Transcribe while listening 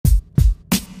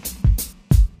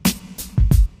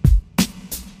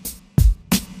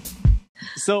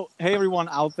So, hey everyone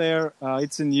out there,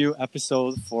 it's a new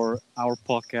episode for our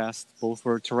podcast, both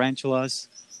for tarantulas,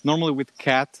 normally with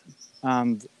Kat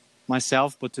and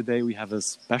myself, but today we have a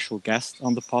special guest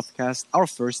on the podcast, our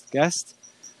first guest.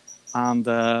 And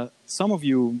some of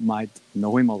you might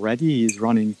know him already. He's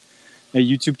running a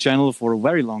YouTube channel for a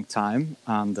very long time.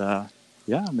 And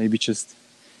maybe just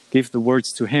give the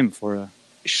words to him for a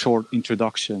short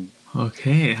introduction.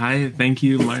 Okay. Hi. Thank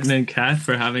you, Martin and Kat,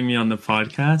 for having me on the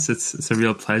podcast. It's a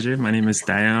real pleasure. My name is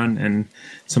Dion, and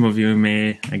some of you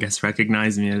may, I guess,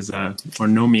 recognize me as or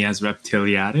know me as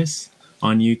Reptiliatus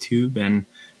on YouTube and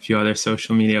a few other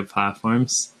social media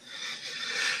platforms.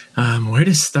 Where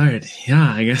to start?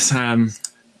 Yeah, I guess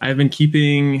I've been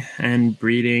keeping and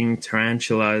breeding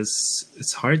tarantulas.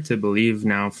 It's hard to believe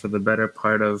now for the better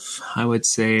part of, I would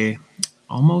say,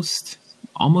 almost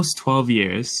 12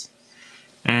 years.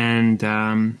 And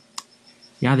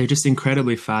they're just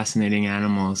incredibly fascinating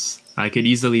animals. I could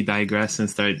easily digress and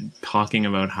start talking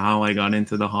about how I got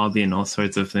into the hobby and all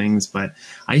sorts of things, but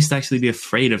I used to actually be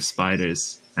afraid of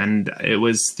spiders. And it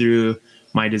was through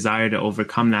my desire to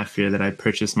overcome that fear that I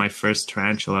purchased my first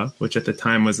tarantula, which at the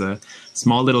time was a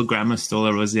small little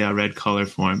Grammostola rosea red color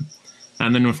form.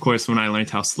 And then, of course, when I learned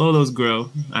how slow those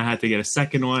grow, I had to get a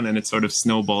second one, and it sort of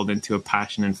snowballed into a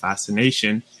passion and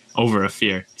fascination over a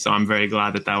fear. So I'm very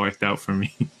glad that worked out for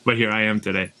me. But here I am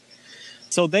today.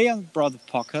 So they brought the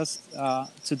podcast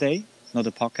today, not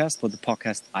the podcast, but the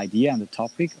podcast idea and the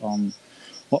topic on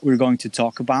what we're going to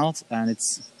talk about. And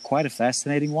it's quite a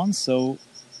fascinating one. So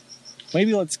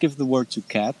maybe let's give the word to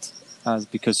Kat,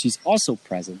 because she's also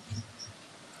present.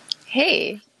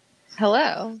 Hey,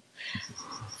 hello.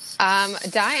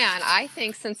 Dion, I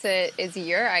think since it is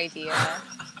your idea,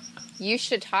 you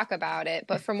should talk about it.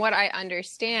 But from what I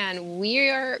understand, we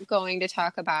are going to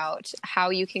talk about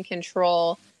how you can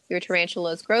control your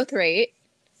tarantula's growth rate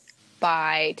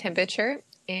by temperature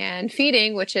and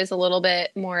feeding, which is a little bit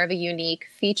more of a unique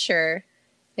feature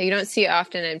that you don't see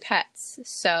often in pets.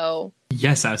 So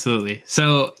yes, absolutely.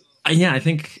 So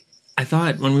I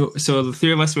thought so the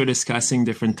three of us were discussing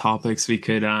different topics we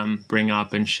could bring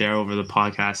up and share over the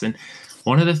podcast. And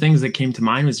one of the things that came to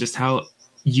mind was just how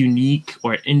unique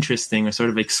or interesting or sort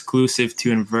of exclusive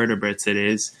to invertebrates it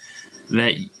is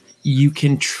that you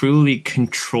can truly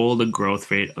control the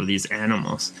growth rate of these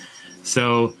animals.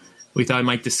 So we thought I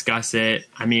might discuss it.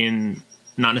 I mean,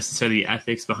 not necessarily the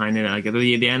ethics behind it. Like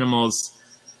the animals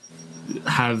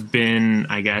have been,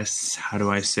 I guess, how do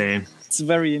I say? It's a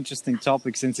very interesting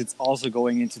topic since it's also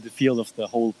going into the field of the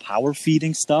whole power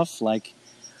feeding stuff, like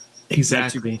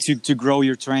exactly to grow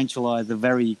your tarantula at a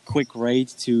very quick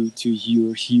rate to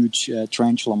your huge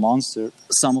tarantula monster.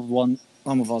 Some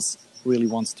of us really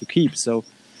wants to keep. So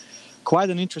quite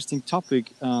an interesting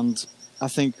topic, and I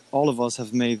think all of us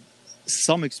have made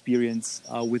some experience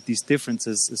with these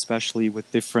differences, especially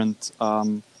with different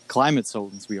climate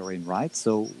zones we are in, right?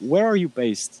 So where are you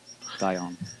based,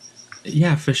 Dion?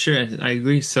 Yeah, for sure. I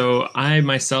agree. So I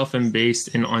myself am based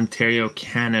in Ontario,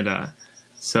 Canada.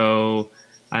 So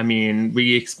I mean,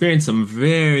 we experienced some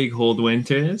very cold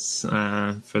winters.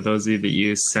 For those of you that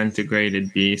use centigrade,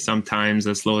 it'd be sometimes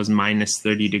as low as minus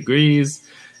 30 degrees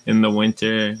in the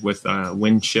winter with a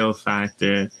wind chill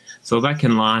factor. So that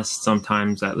can last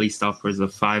sometimes at least upwards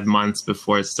of 5 months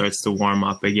before it starts to warm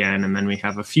up again. And then we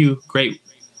have a few great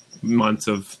months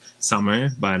of summer.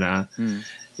 But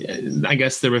I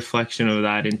guess the reflection of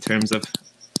that in terms of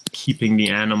keeping the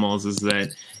animals is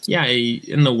that, yeah,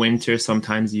 in the winter,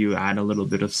 sometimes you add a little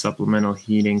bit of supplemental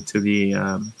heating to the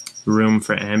room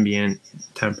for ambient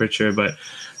temperature. But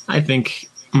I think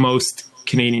most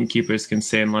Canadian keepers can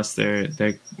say unless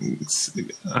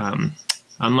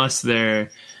they're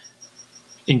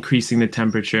increasing the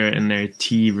temperature in their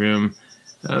tea room,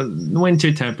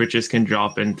 winter temperatures can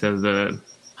drop into the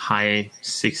high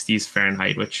 60s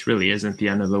Fahrenheit, which really isn't the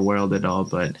end of the world at all,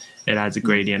 but it adds a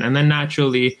gradient. And then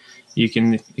naturally, you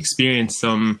can experience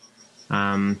some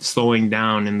slowing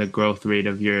down in the growth rate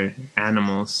of your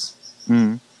animals.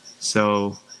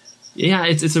 So, yeah,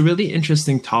 it's a really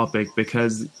interesting topic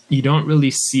because you don't really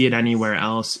see it anywhere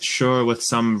else. Sure, with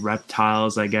some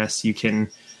reptiles, I guess you can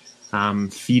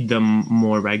feed them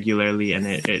more regularly and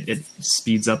it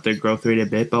speeds up their growth rate a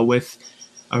bit. But with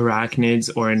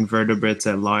arachnids or invertebrates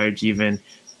at large even,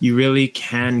 you really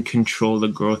can control the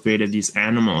growth rate of these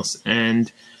animals.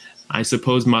 And I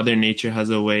suppose Mother Nature has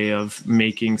a way of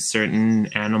making certain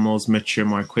animals mature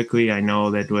more quickly. I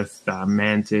know that with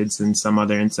mantids and some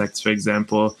other insects, for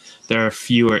example, there are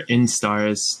fewer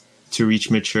instars to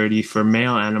reach maturity for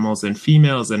male animals than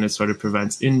females, and it sort of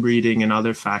prevents inbreeding and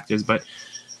other factors. But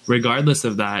regardless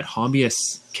of that,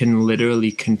 hobbyists can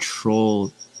literally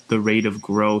control the rate of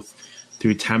growth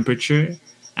through temperature.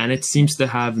 And it seems to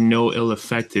have no ill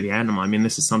effect to the animal. I mean,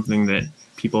 this is something that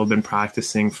people have been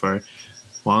practicing for,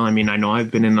 well, I mean, I know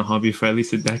I've been in the hobby for at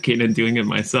least a decade and doing it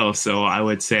myself. So I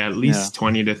would say at least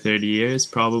 20 to 30 years,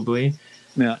 probably.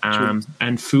 Yeah,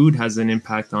 and food has an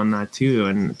impact on that too.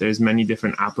 And there's many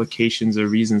different applications or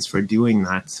reasons for doing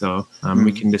that. So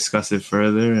we can discuss it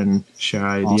further and share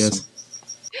ideas. Awesome.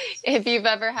 If you've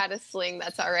ever had a sling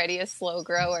that's already a slow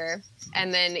grower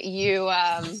and then you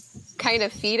kind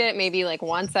of feed it maybe like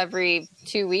once every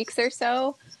 2 weeks or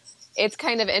so, it's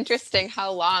kind of interesting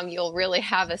how long you'll really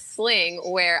have a sling,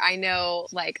 where I know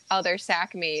like other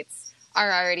sack mates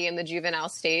are already in the juvenile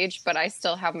stage, but I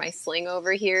still have my sling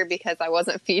over here because I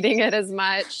wasn't feeding it as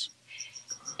much.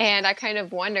 And I kind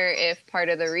of wonder if part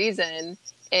of the reason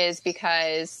is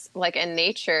because, like, in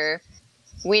nature,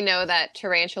 we know that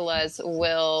tarantulas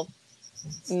will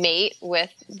mate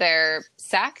with their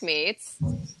sack mates.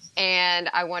 And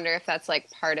I wonder if that's like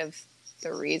part of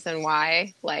the reason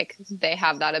why, like, they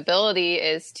have that ability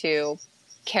is to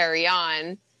carry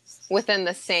on within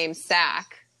the same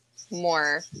sack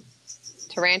more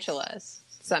tarantulas.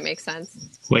 Does that make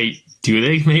sense? Wait, do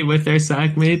they mate with their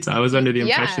sack mates? I was under the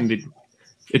impression that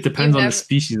it depends on the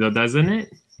species, though, doesn't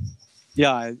it?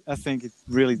 Yeah, I think it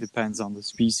really depends on the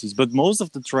species. But most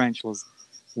of the tarantulas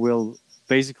will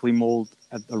basically mold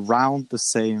at around the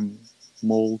same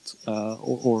mold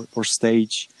or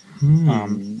stage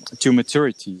to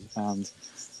maturity. And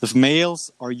the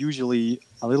males are usually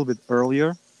a little bit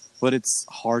earlier, but it's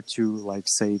hard to, like,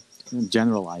 say,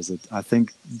 generalize it. I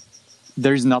think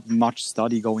there's not much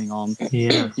study going on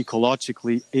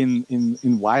ecologically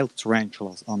in wild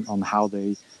tarantulas on how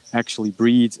they actually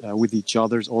breed with each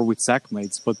other or with sack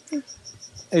mates. But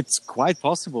it's quite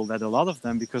possible that a lot of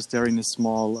them, because they're in a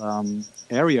small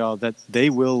area, that they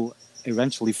will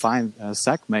eventually find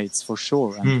sack mates for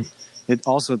sure. And it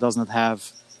also does not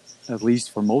have, at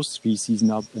least for most species,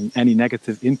 not any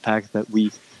negative impact that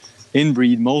we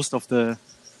inbreed most of the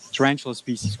tarantula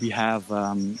species we have,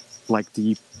 like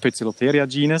the Poecilotheria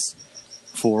genus,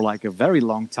 for like a very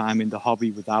long time in the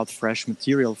hobby without fresh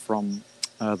material from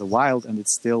the wild, and it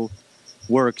still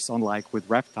works, unlike with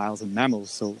reptiles and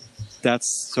mammals. So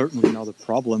that's certainly not a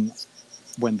problem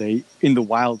when they in the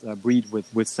wild breed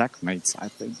with sack mates, I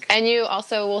think. And you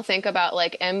also will think about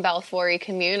like M. balfouri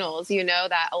communals. You know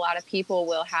that a lot of people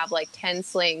will have like 10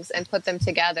 slings and put them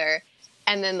together,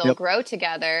 and then they'll grow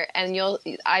together. And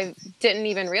I didn't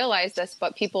even realize this,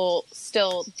 but people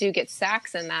still do get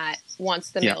sacks in that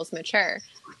once the males mature,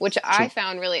 which I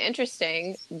found really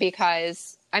interesting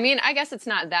because, I mean, I guess it's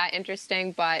not that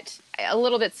interesting, but a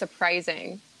little bit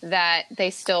surprising that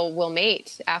they still will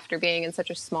mate after being in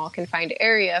such a small confined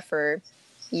area for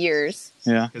years.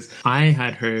 Yeah. Because I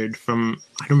had heard from,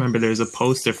 I don't remember, there was a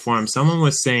post or forum, someone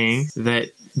was saying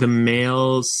that the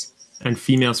males and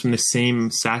females from the same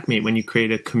sack mate, when you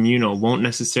create a communal, won't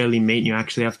necessarily mate. You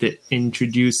actually have to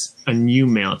introduce a new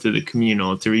male to the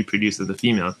communal to reproduce with the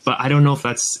female. But I don't know if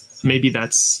that's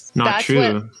not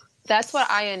true. That's what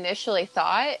I initially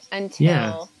thought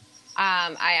until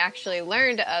I actually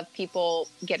learned of people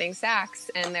getting sacks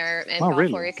in their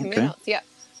balfouri communals. Okay. Yeah.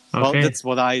 Well, that's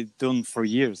what I've done for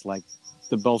years. Like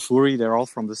the balfouri, they're all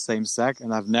from the same sack,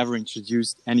 and I've never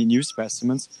introduced any new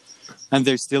specimens, and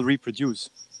they still reproduce.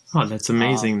 Oh, that's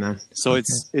amazing then. So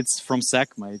it's from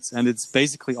sack mates, and it's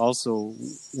basically also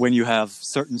when you have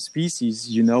certain species,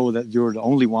 you know that you're the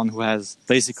only one who has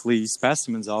basically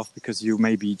specimens of, because you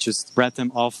maybe just bred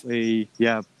them off a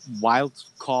wild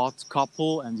caught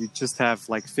couple, and you just have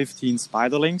like 15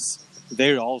 spiderlings.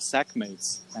 They're all sack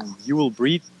mates, and you will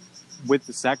breed with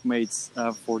the sack mates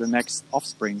for the next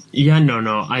offspring. Yeah,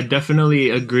 no. I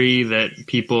definitely agree that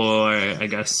people are, I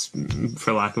guess,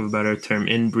 for lack of a better term,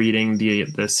 inbreeding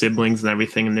the siblings and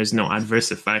everything, and there's no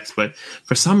adverse effects. But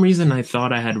for some reason, I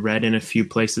thought I had read in a few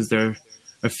places there are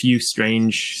a few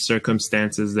strange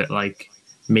circumstances that, like,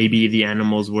 maybe the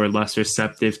animals were less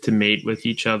receptive to mate with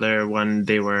each other when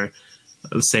they were,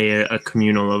 let's say, a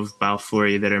communal of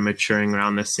balfouri that are maturing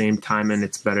around the same time, and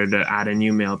it's better to add a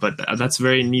new male. But that's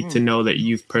very neat to know that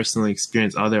you've personally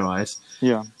experienced otherwise.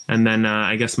 Yeah. And then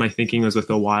I guess my thinking was with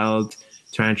the wild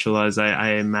tarantulas,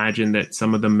 I imagine that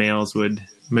some of the males would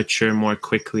mature more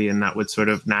quickly, and that would sort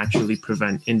of naturally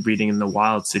prevent inbreeding in the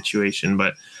wild situation.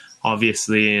 But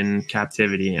obviously in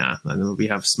captivity, we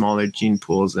have smaller gene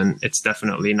pools, and it's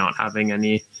definitely not having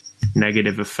any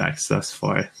negative effects thus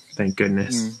far. Thank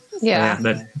goodness. Yeah.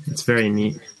 It's very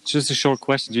neat. Just a short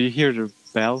question. Do you hear the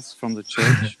bells from the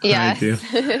church? Yes.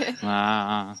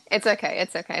 I do. It's okay.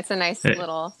 It's a nice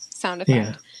little sound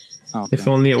effect. Yeah. Okay. If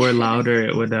only it were louder,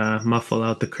 it would muffle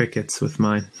out the crickets with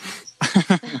mine.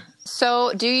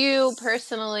 So, do you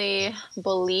personally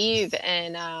believe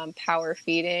in power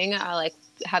feeding?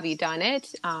 Have you done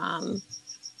it?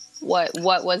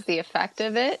 What was the effect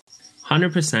of it?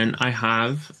 100%. I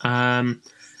have.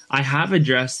 I have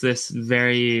addressed this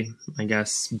very, I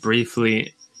guess,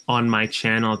 briefly on my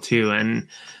channel too. And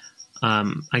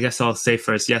I guess I'll say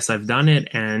first, yes, I've done it.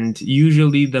 And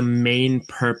usually the main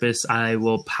purpose I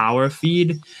will power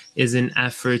feed is an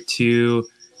effort to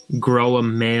grow a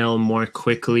male more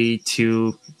quickly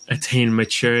to attain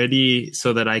maturity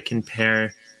so that I can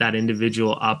pair that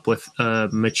individual up with a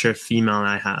mature female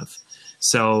I have.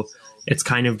 So it's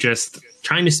kind of just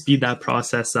trying to speed that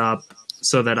process up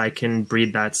so that I can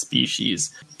breed that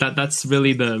species. That's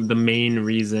really the main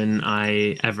reason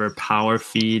I ever power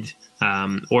feed.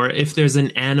 Or if there's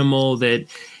an animal that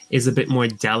is a bit more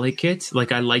delicate,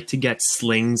 like I like to get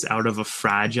slings out of a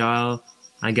fragile,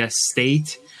 I guess,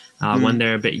 state. When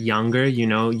they're a bit younger,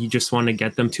 you just want to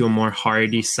get them to a more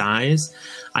hardy size.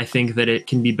 I think that it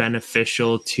can be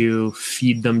beneficial to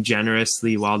feed them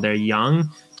generously while they're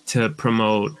young to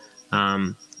promote,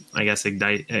 I guess,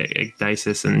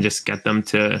 ecdysis and just get them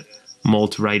to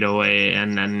molt right away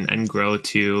and grow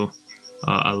to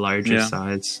a larger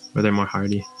size where they're more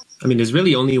hardy. I mean, there's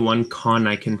really only one con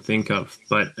I can think of,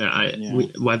 but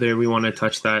whether we want to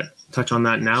touch on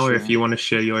that now, or if you want to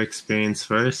share your experience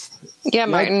first. Yeah,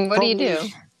 Martin, what do you do?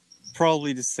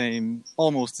 Probably the same,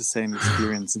 almost the same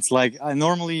experience. It's like I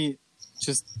normally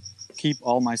just keep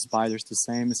all my spiders the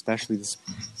same, especially the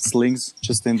slings,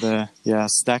 just in the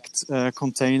stacked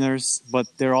containers, but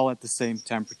they're all at the same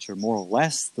temperature, more or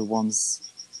less. The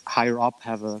ones higher up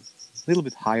have a little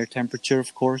bit higher temperature,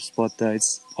 of course, but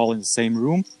it's all in the same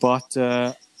room. But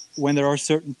when there are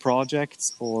certain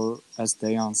projects, or as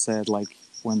Dayan said, like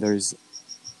when there's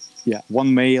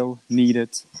one male needed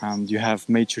and you have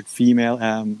matured female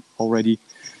already,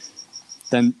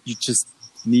 then you just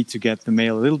need to get the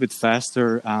male a little bit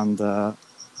faster and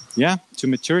to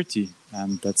maturity.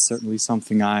 And that's certainly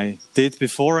something I did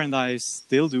before and I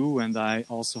still do. And I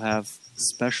also have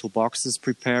special boxes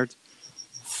prepared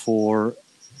for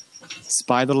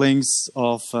spiderlings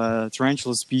of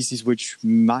tarantula species which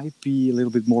might be a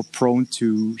little bit more prone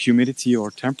to humidity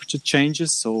or temperature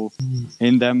changes. So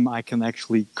in them I can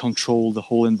actually control the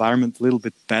whole environment a little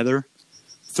bit better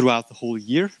throughout the whole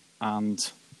year. And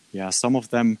some of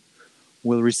them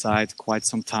will reside quite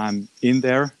some time in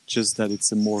there, just that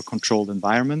it's a more controlled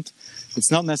environment.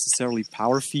 It's not necessarily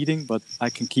power feeding, but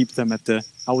I can keep them at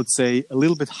I would say, a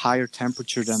little bit higher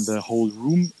temperature than the whole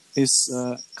room is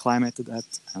climated at.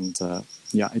 And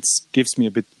it gives me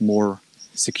a bit more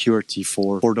security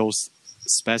for those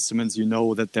specimens. You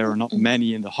know that there are not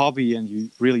many in the hobby and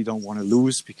you really don't want to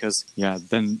lose, because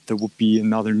then there would be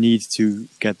another need to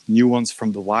get new ones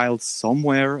from the wild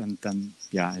somewhere, and then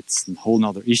it's a whole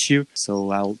nother issue.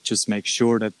 So I'll just make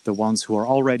sure that the ones who are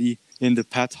already in the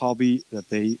pet hobby, that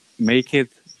they make it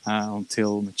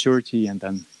until maturity and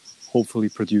then hopefully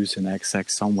produce an XX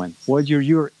somewhere. What are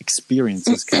your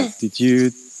experiences, Kat? Did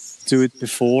you do it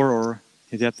before, or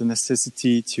did you have the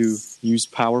necessity to use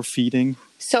power feeding?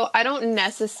 So I don't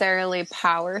necessarily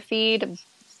power feed,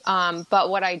 but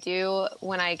what I do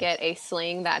when I get a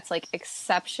sling that's like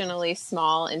exceptionally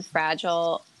small and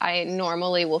fragile, I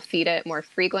normally will feed it more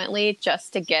frequently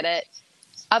just to get it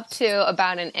up to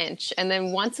about an inch. And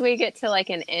then once we get to like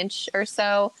an inch or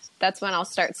so, that's when I'll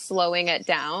start slowing it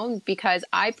down, because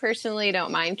I personally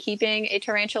don't mind keeping a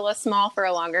tarantula small for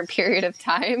a longer period of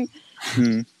time.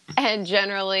 And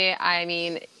generally, I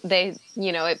mean,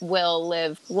 it will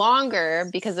live longer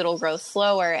because it'll grow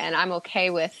slower, and I'm okay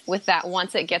with that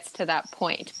once it gets to that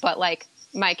point. But like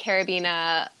my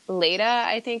Carabina Leda,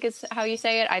 I think is how you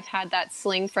say it, I've had that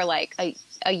sling for like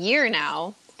a year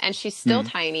now, and she's still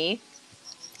tiny,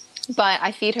 but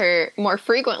I feed her more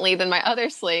frequently than my other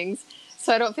slings.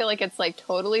 So I don't feel like it's like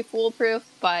totally foolproof,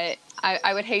 but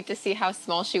I would hate to see how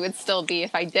small she would still be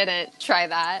if I didn't try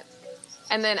that.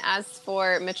 And then as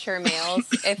for mature males,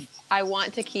 if I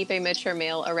want to keep a mature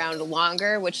male around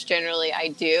longer, which generally I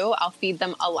do, I'll feed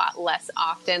them a lot less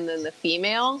often than the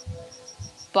female.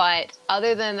 But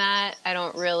other than that, I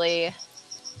don't really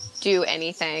do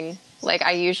anything. Like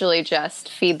I usually just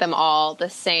feed them all the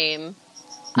same.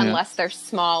 Unless they're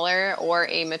smaller or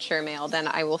a mature male, then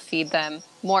I will feed them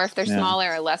more if they're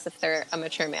smaller or less if they're a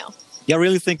mature male. Yeah, I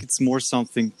really think it's more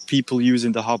something people use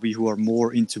in the hobby who are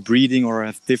more into breeding or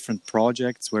have different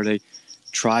projects where they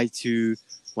try to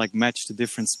like match the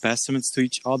different specimens to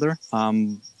each other.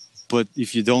 But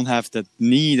if you don't have that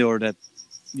need or that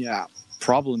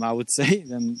problem, I would say,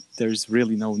 then there's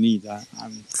really no need. I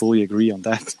fully agree on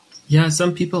that. Yeah,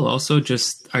 some people also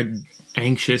just are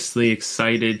anxiously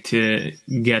excited to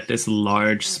get this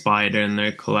large spider in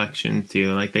their collection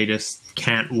too. Like they just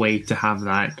can't wait to have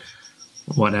that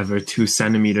whatever 2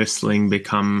 centimeter sling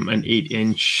become an 8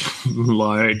 inch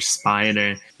large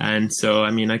spider. And so,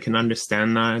 I mean, I can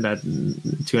understand that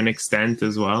to an extent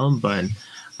as well, but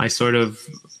I sort of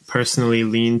personally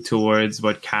lean towards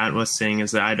what Kat was saying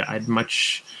is that I'd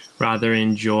much rather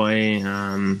enjoy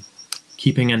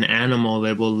keeping an animal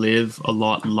that will live a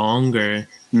lot longer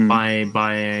by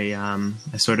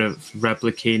a sort of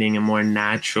replicating a more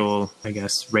natural, I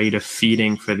guess, rate of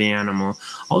feeding for the animal.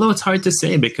 Although it's hard to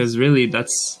say because really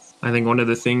that's, I think, one of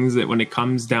the things that when it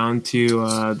comes down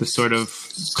to the sort of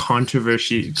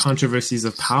controversies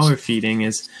of power feeding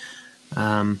is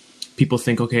people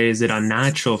think, okay, is it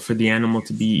unnatural for the animal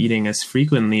to be eating as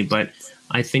frequently? But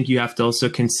I think you have to also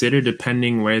consider,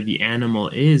 depending where the animal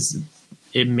is,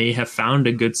 it may have found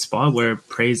a good spot where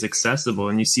prey is accessible.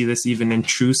 And you see this even in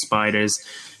true spiders.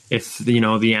 If,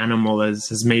 the animal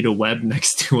has made a web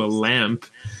next to a lamp,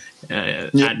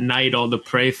 at night all the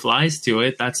prey flies to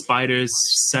it. That spider is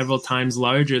several times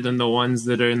larger than the ones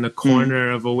that are in the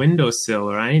corner of a windowsill,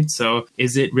 right? So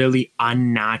is it really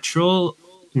unnatural?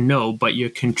 No, but you're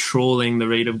controlling the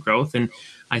rate of growth. And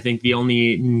I think the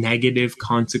only negative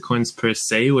consequence per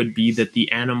se would be that the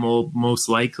animal most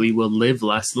likely will live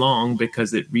less long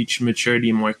because it reached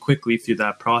maturity more quickly through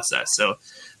that process. So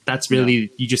that's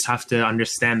really, you just have to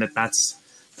understand that that's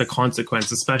the consequence,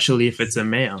 especially if it's a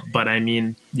male. But I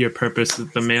mean, your purpose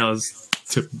with the male is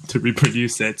to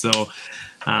reproduce it. So,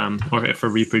 or for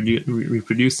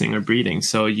reproducing or breeding.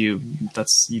 So you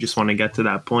just want to get to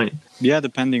that point. Yeah,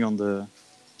 depending on the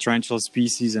tarantula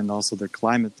species and also their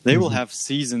climate, they will have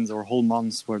seasons or whole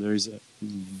months where there is a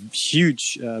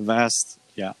huge vast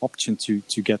option to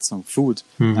get some food,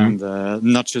 and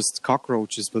not just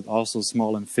cockroaches but also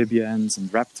small amphibians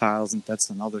and reptiles, and that's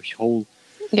another whole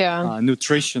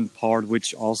nutrition part,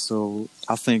 which also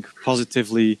I think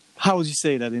positively, how would you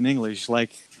say that in English,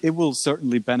 like it will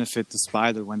certainly benefit the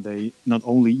spider when they not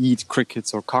only eat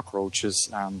crickets or cockroaches,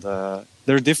 and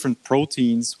there are different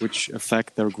proteins which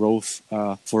affect their growth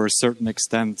for a certain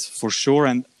extent, for sure.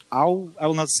 And I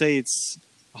will not say it's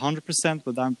 100%,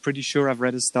 but I'm pretty sure I've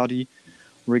read a study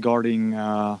regarding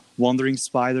wandering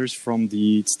spiders from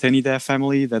the Stenidae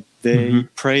family, that they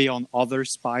prey on other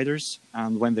spiders,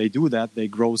 and when they do that, they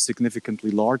grow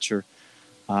significantly larger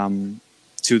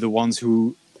to the ones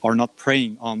who are not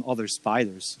preying on other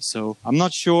spiders. So I'm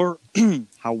not sure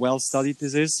how well studied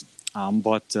this is,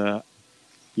 but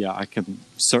I can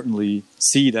certainly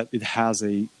see that it has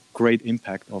a great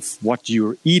impact of what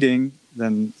you're eating.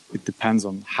 Then it depends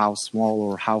on how small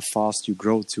or how fast you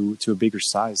grow to a bigger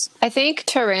size. I think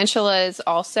tarantulas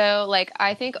also,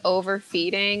 I think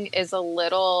overfeeding is a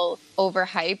little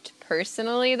overhyped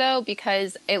personally, though,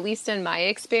 because at least in my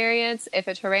experience, if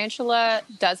a tarantula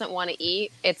doesn't want to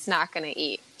eat, it's not going to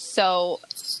eat. So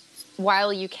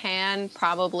while you can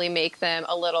probably make them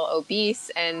a little obese,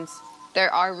 and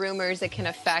there are rumors it can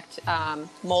affect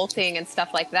molting and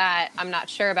stuff like that, I'm not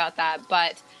sure about that.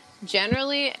 But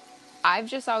generally, I've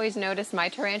just always noticed my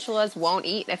tarantulas won't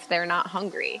eat if they're not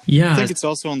hungry. Yeah. I think it's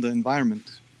also on the environment.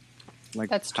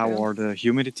 That's how true. are the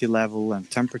humidity level and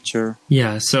temperature.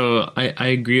 Yeah, so I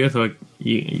agree with what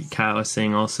Kat was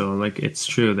saying also. It's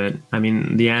true that, I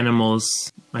mean, the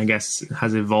animals, I guess,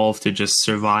 has evolved to just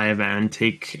survive and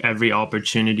take every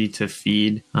opportunity to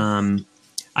feed.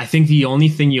 I think the only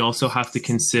thing you also have to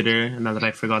consider, and that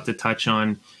I forgot to touch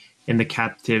on in the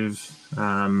captivity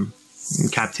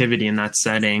in that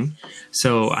setting.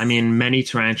 So, I mean, many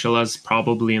tarantulas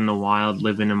probably in the wild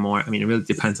live in a more, I mean, it really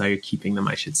depends how you're keeping them,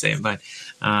 I should say, but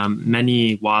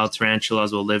many wild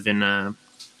tarantulas will live in a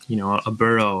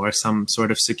burrow or some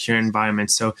sort of secure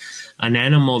environment. So an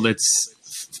animal that's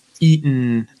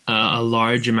eaten a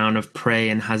large amount of prey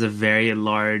and has a very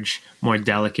large, more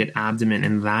delicate abdomen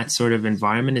in that sort of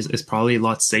environment is probably a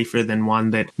lot safer than one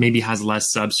that maybe has less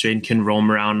substrate and can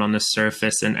roam around on the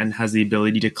surface and has the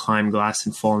ability to climb glass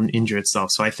and fall and injure itself.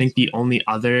 So I think the only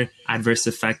other adverse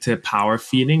effect to power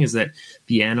feeding is that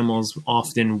the animals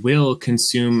often will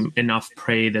consume enough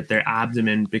prey that their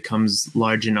abdomen becomes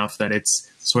large enough that it's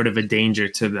sort of a danger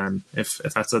to them. If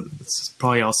it's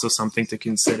probably also something to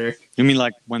consider. You mean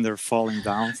like when they're falling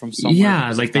down from somewhere Yeah,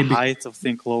 because like of the height of the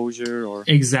enclosure, or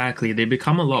exactly. They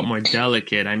become a lot more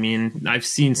delicate. I mean, I've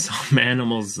seen some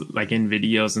animals like in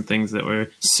videos and things that were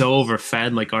so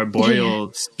overfed, like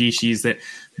arboreal species, that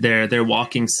they're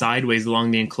walking sideways along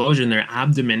the enclosure and their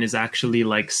abdomen is actually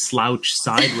like slouched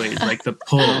sideways, like the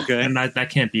pull. Okay. And that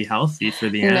can't be healthy for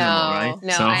the animal, right?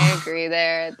 No, So, I agree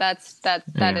there. That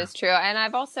Yeah. is true. And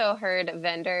I've also heard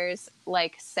vendors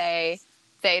like say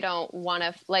they don't want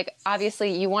to, like,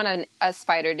 obviously you want a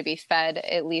spider to be fed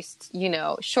at least, you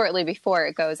know, shortly before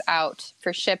it goes out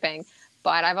for shipping.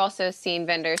 But I've also seen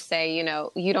vendors say, you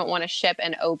know, you don't want to ship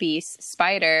an obese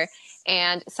spider.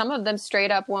 And some of them straight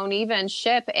up won't even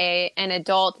ship an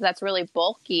adult that's really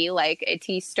bulky, like a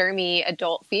T. sturmey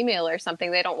adult female or something.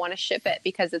 They don't want to ship it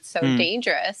because it's so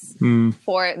dangerous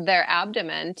for their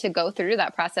abdomen to go through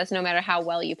that process, no matter how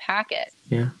well you pack it.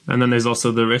 yeah. And then there's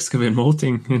also the risk of it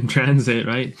molting in transit,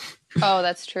 right? Oh,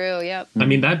 that's true. Yep. I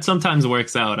mean, that sometimes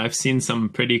works out. I've seen some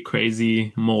pretty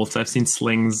crazy molts. I've seen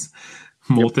slings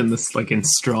molt in this, like in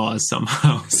straws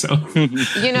somehow. So,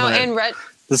 You know, But- in red.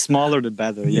 the smaller the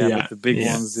better. Yeah, Yeah, but the big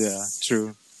yeah. ones, yeah,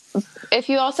 true. If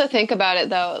you also think about it,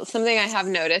 though, something I have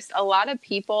noticed, a lot of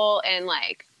people in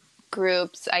like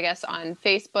groups, I guess on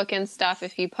Facebook and stuff,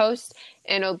 if you post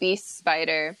an obese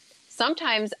spider,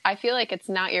 sometimes I feel like it's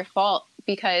not your fault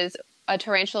because a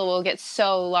tarantula will get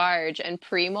so large and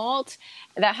pre-molt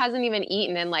that hasn't even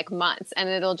eaten in like months, and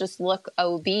it'll just look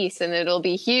obese and it'll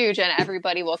be huge, and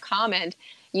everybody will comment,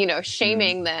 you know,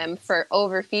 shaming them for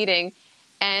overfeeding.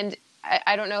 And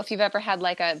I don't know if you've ever had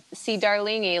like a C.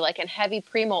 darlingi, like in heavy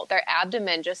pre-molt, their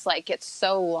abdomen just like gets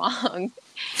so long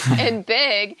and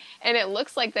big, and it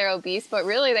looks like they're obese, but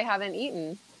really they haven't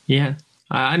eaten. yeah.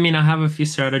 I mean, I have a few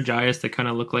Ceratogyres that kind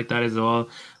of look like that as well.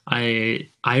 I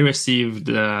received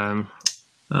Carabina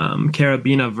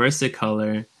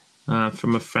versicolor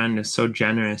from a friend who's so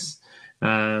generous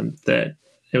that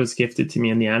it was gifted to me,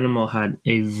 and the animal had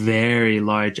a very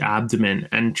large abdomen.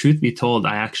 And truth be told,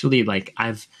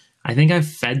 I think I've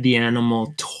fed the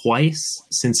animal twice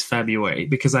since February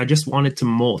because I just wanted to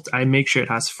molt. I make sure it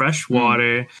has fresh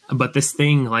water, but this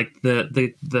thing, like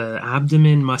the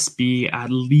abdomen must be at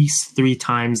least 3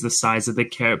 times the size of the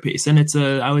carapace, and it's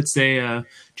I would say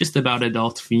just about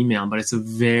adult female, but it's a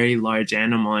very large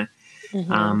animal.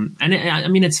 And I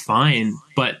mean, it's fine,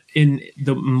 but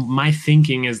my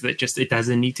thinking is that just it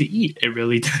doesn't need to eat. It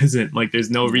really doesn't. Like,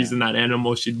 there's no reason that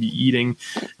animal should be eating.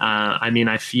 I mean,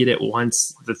 I feed it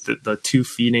once, the 2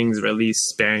 feedings released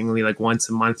sparingly, like once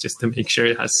a month, just to make sure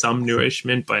it has some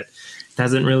nourishment, but it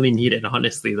doesn't really need it,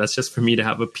 honestly. That's just for me to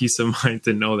have a peace of mind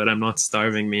to know that I'm not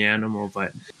starving the animal.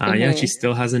 But yeah, she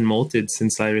still hasn't molted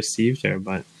since I received her.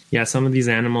 But yeah, some of these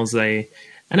animals,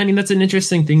 and I mean, that's an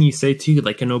interesting thing you say too,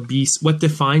 like what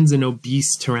defines an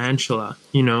obese tarantula,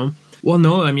 you know? Well,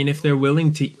 no, I mean, if they're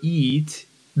willing to eat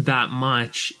that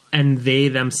much and they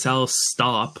themselves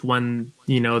stop when,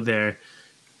 you know, they're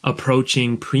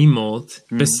approaching pre-molt,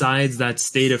 besides that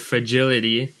state of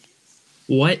fragility,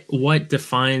 what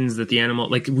defines that the animal,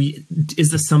 like, is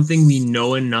this something we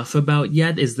know enough about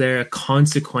yet? Is there a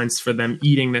consequence for them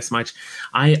eating this much?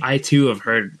 I too have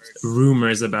heard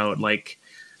rumors about like,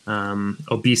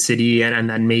 obesity and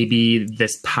then maybe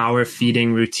this power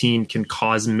feeding routine can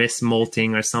cause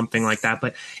mismolting or something like that,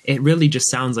 but it really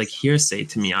just sounds like hearsay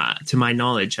to me, to my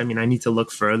knowledge. I mean, I need to look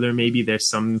further. Maybe there's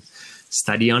some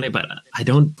study on it, but I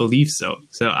don't believe so.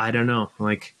 So I don't know.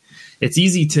 Like, it's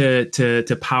easy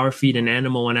to power feed an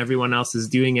animal when everyone else is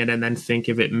doing it and then think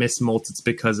if it mismolts, it's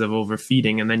because of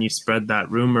overfeeding. And then you spread that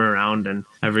rumor around and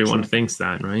everyone thinks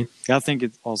that, right? Yeah, I think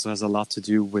it also has a lot to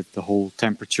do with the whole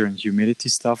temperature and humidity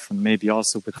stuff, and maybe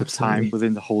also with the time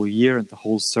within the whole year and the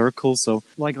whole circle. So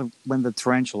like when the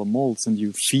tarantula molts and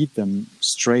you feed them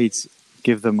straight,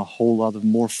 give them a whole lot of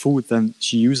more food than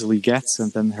she usually gets,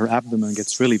 and then her abdomen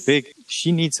gets really big,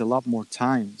 she needs a lot more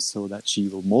time so that she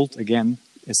will molt again,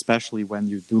 especially when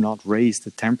you do not raise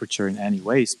the temperature in any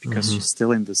ways, because she's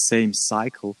still in the same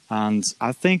cycle. And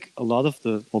I think a lot of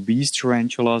the obese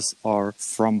tarantulas are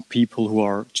from people who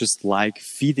are just like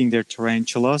feeding their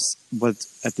tarantulas, but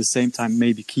at the same time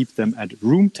maybe keep them at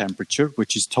room temperature,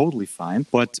 which is totally fine.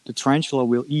 But the tarantula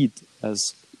will eat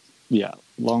as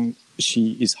long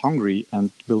she is hungry and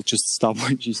will just stop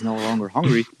when she's no longer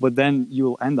hungry. But then you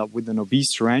will end up with an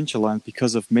obese tarantula, and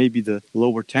because of maybe the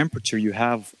lower temperature you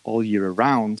have all year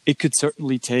around, it could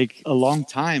certainly take a long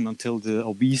time until the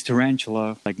obese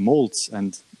tarantula like molts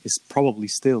and is probably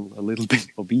still a little bit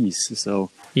obese. So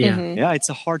yeah, it's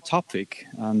a hard topic.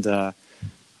 And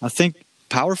I think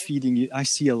power feeding, I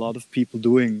see a lot of people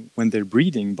doing when they're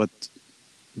breeding, but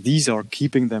these are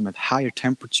keeping them at higher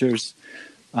temperatures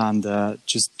and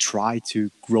just try to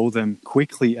grow them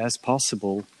quickly as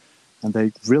possible. And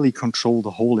they really control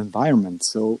the whole environment.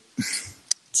 So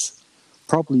it's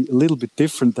probably a little bit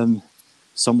different than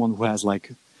someone who has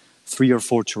like 3 or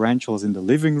 4 tarantulas in the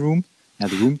living room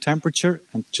at room temperature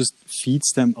and just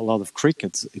feeds them a lot of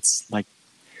crickets. It's like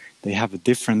they have a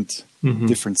different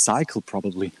cycle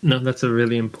probably. No, that's a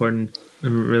really important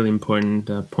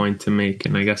point to make,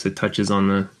 and I guess it touches on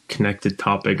the connected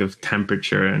topic of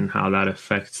temperature and how that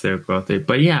affects their growth rate.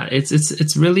 But yeah, it's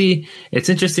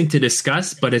interesting to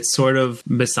discuss, but it's sort of,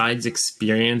 besides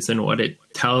experience and what it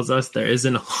tells us, there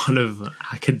isn't a lot of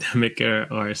academic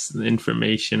or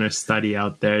information or study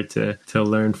out there to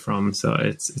learn from. So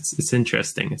it's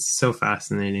interesting. It's so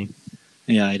fascinating.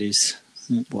 Yeah, it is.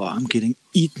 Well, I'm getting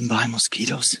eaten by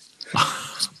mosquitoes.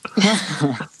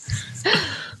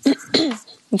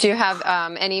 Do you have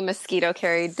any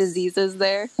mosquito-carried diseases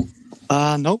there?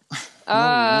 Nope.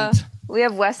 We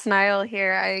have West Nile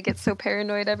here. I get so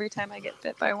paranoid every time I get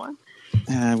bit by one.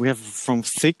 We have from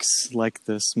ticks, like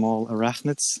the small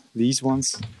arachnids. These ones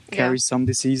carry some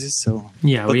diseases. So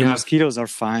yeah, but the mosquitoes are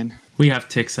fine. We have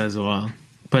ticks as well,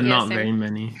 but not very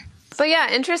many. But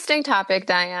yeah, interesting topic,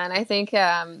 Diane. I think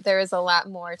there is a lot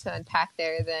more to unpack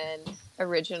there than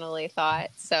originally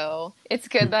thought. So it's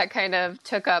good that kind of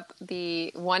took up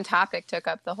the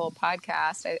whole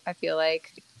podcast. I feel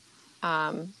like.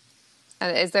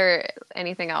 Is there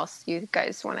anything else you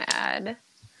guys want to add?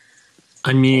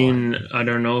 I mean, I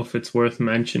don't know if it's worth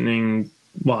mentioning.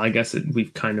 Well, I guess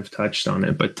we've kind of touched on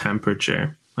it, but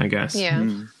temperature, I guess. Yeah.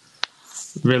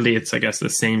 Really, it's, I guess, the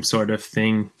same sort of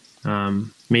thing.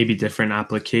 Maybe different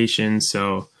applications.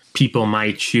 So people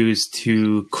might choose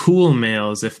to cool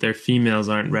males if their females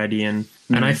aren't ready. And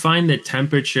I find that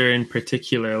temperature in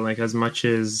particular, like as much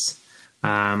as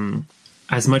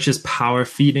power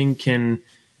feeding can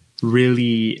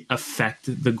really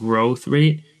affect the growth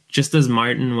rate, just as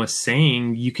Martin was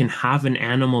saying, you can have an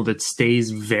animal that stays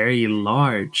very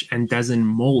large and doesn't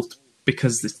molt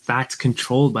because that's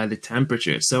controlled by the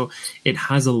temperature. So it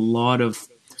has a lot of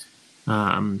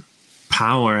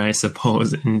power, I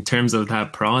suppose, in terms of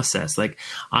that process. Like,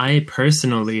 I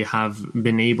personally have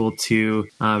been able to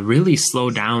really slow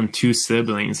down 2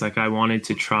 siblings. Like, I wanted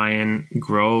to try and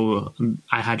grow.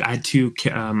 I had 2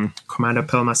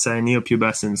 Chromatopelmaceae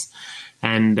neopubescens,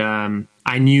 and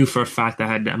I knew for a fact I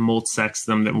had molt sexed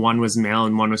them, that one was male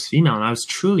and one was female, and I was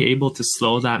truly able to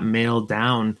slow that male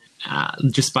down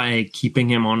just by keeping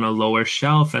him on a lower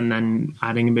shelf and then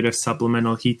adding a bit of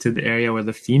supplemental heat to the area where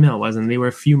the female was. And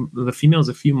the female's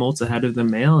a few molts ahead of the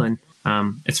male. And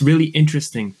it's really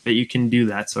interesting that you can do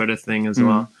that sort of thing as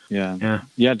well. Yeah.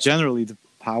 Generally, the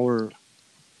power,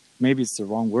 maybe it's the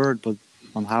wrong word, but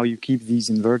on how you keep these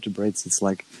invertebrates, it's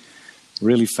like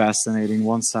really fascinating.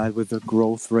 One side with the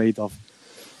growth rate of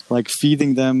like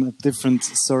feeding them at different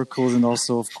circles, and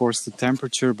also, of course, the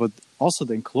temperature, but also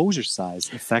the enclosure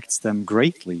size affects them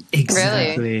greatly.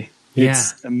 Exactly. Really?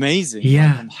 It's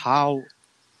amazing how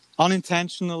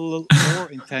unintentional or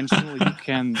intentional you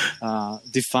can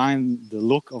define the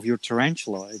look of your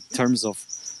tarantula in terms of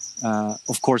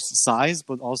course, size,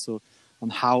 but also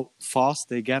on how fast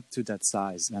they get to that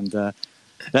size. And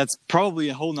that's probably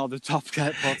a whole nother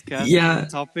podcast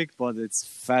topic, but it's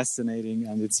fascinating,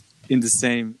 and it's in the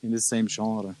same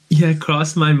genre. Yeah, it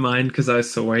crossed my mind because I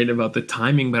was so worried about the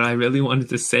timing, but I really wanted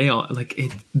to say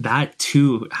that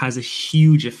too has a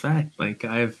huge effect. Like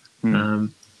I've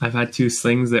had 2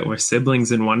 slings that were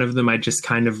siblings, and one of them I just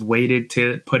kind of waited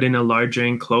to put in a larger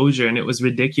enclosure, and it was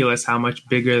ridiculous how much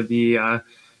bigger the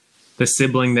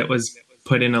sibling that was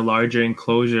put in a larger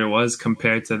enclosure was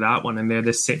compared to that one, and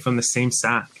they're from the same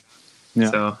sac.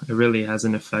 So it really has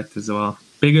an effect as well.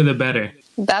 Bigger the better.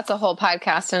 That's a whole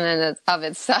podcast in and of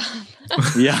itself.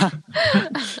 Yeah.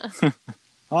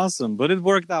 Awesome. But it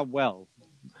worked out well.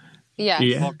 Yeah.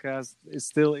 The podcast is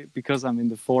still, because I'm in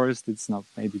the forest, it's not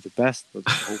maybe the best, but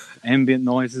I hope ambient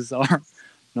noises are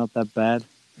not that bad.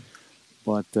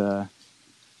 But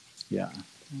yeah.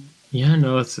 Yeah,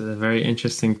 no, it's a very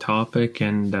interesting topic,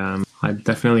 and I'd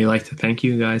definitely like to thank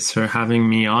you guys for having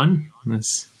me on.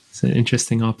 It's an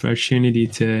interesting opportunity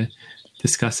to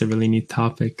discuss a really neat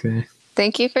topic.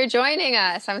 Thank you for joining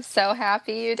us. I'm so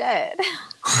happy you did.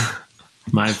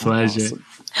 My pleasure.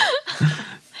 Awesome.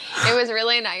 It was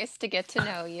really nice to get to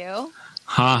know you.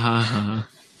 Ha ha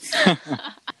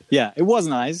ha. Yeah, it was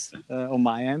nice on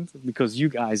my end, because you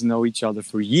guys know each other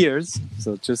for years.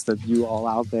 So just that you all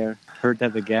out there heard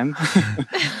that again.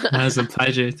 It was a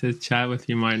pleasure to chat with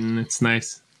you, Martin. It's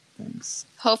nice. Thanks.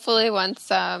 Hopefully once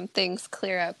things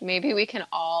clear up, maybe we can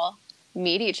all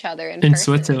meet each other in person.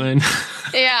 Switzerland.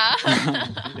 Yeah.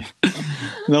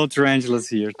 No tarantulas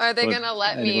here. Are they but going to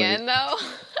let me anyway. in, though?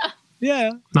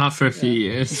 Yeah. Not for a few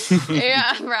years.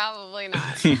 Yeah, probably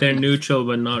not. They're neutral,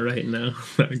 but not right now.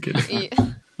 I'm kidding.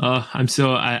 Yeah.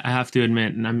 I have to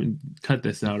admit, and I'm cut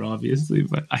this out obviously,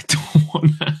 but I don't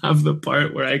want to have the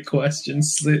part where I question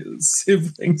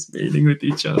siblings mating with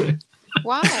each other.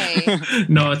 Why?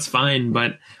 No, it's fine.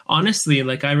 But honestly,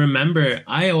 like I remember,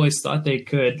 I always thought they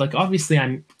could. Like obviously,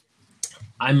 I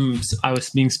was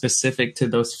being specific to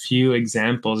those few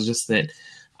examples. Just that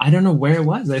I don't know where it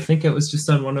was. I think it was just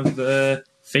on one of the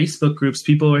Facebook groups.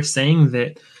 People were saying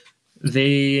that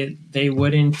they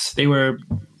were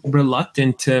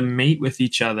reluctant to mate with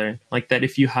each other. Like that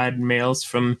if you had males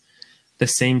from the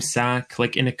same sack,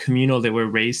 like in a communal that were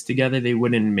raised together, they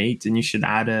wouldn't mate and you should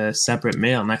add a separate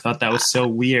male. And I thought that was so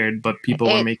weird, but people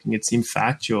were making it seem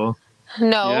factual.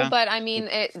 No, Yeah. but I mean,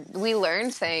 we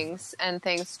learn things and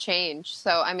things change.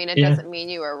 So, I mean, it Yeah. doesn't mean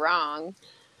you were wrong.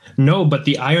 No, but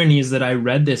the irony is that I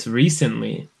read this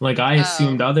recently. Like I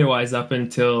assumed otherwise up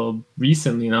until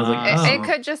recently, and I was like, oh. It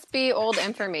could just be old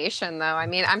information, though. I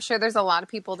mean, I'm sure there's a lot of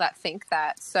people that think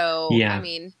that. So, Yeah. I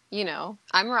mean, you know,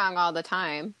 I'm wrong all the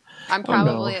time. I'm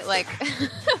probably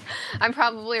I'm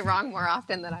probably wrong more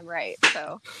often than I'm right.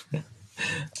 So,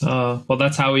 Well,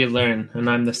 that's how we learn, and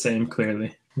I'm the same,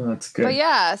 clearly. Well, that's good. but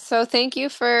yeah, so thank you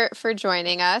for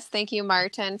joining us. Thank you,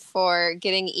 Martin, for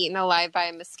getting eaten alive by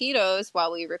mosquitoes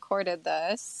while we recorded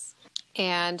this.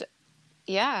 And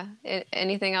yeah,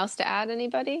 anything else to add,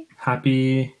 anybody?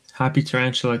 Happy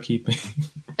tarantula keeping.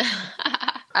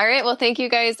 All right. Well, thank you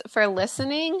guys for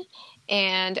listening.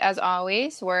 And as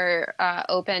always, we're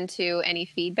open to any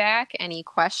feedback, any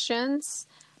questions.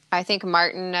 I think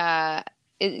Martin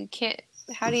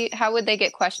how would they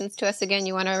get questions to us again?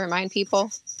 You want to remind people?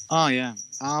 Oh, yeah.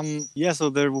 So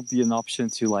there will be an option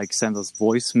to like send us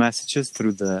voice messages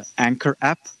through the Anchor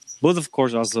app, but of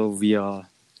course also via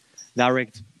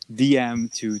direct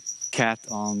DM to Kat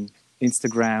on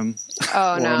Instagram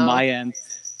Oh, or no. on my end.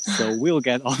 So we'll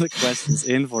get all the questions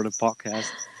in for the podcast,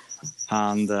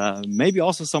 and maybe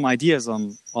also some ideas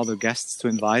on other guests to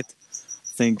invite.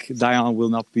 I think Diane will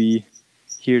not be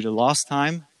here the last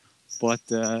time, but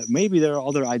maybe there are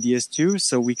other ideas too,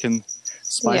 so we can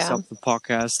spice Yeah. up the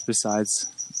podcast besides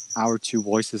our two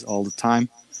voices all the time.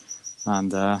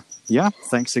 And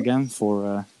thanks again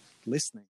for listening.